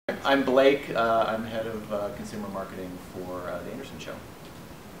I'm Blake. I'm head of consumer marketing for the Anderson Show.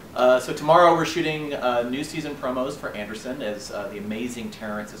 So tomorrow we're shooting new season promos for Anderson, as The Amazing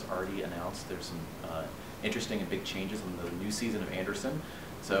Terrence has already announced. There's some interesting and big changes in the new season of Anderson.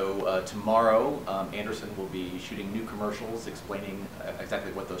 So tomorrow Anderson will be shooting new commercials explaining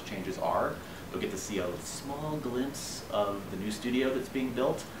exactly what those changes are. You'll get to see a small glimpse of the new studio that's being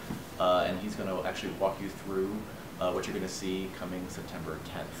built, and he's going to actually walk you through what you're going to see coming September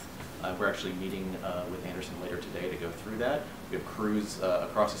 10th. We're actually meeting with Anderson later today to go through that. We have crews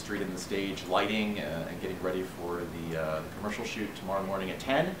across the street in the stage lighting and getting ready for the commercial shoot tomorrow morning at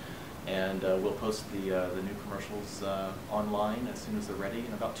 10. And we'll post the new commercials online as soon as they're ready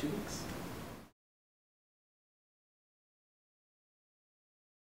in about 2 weeks.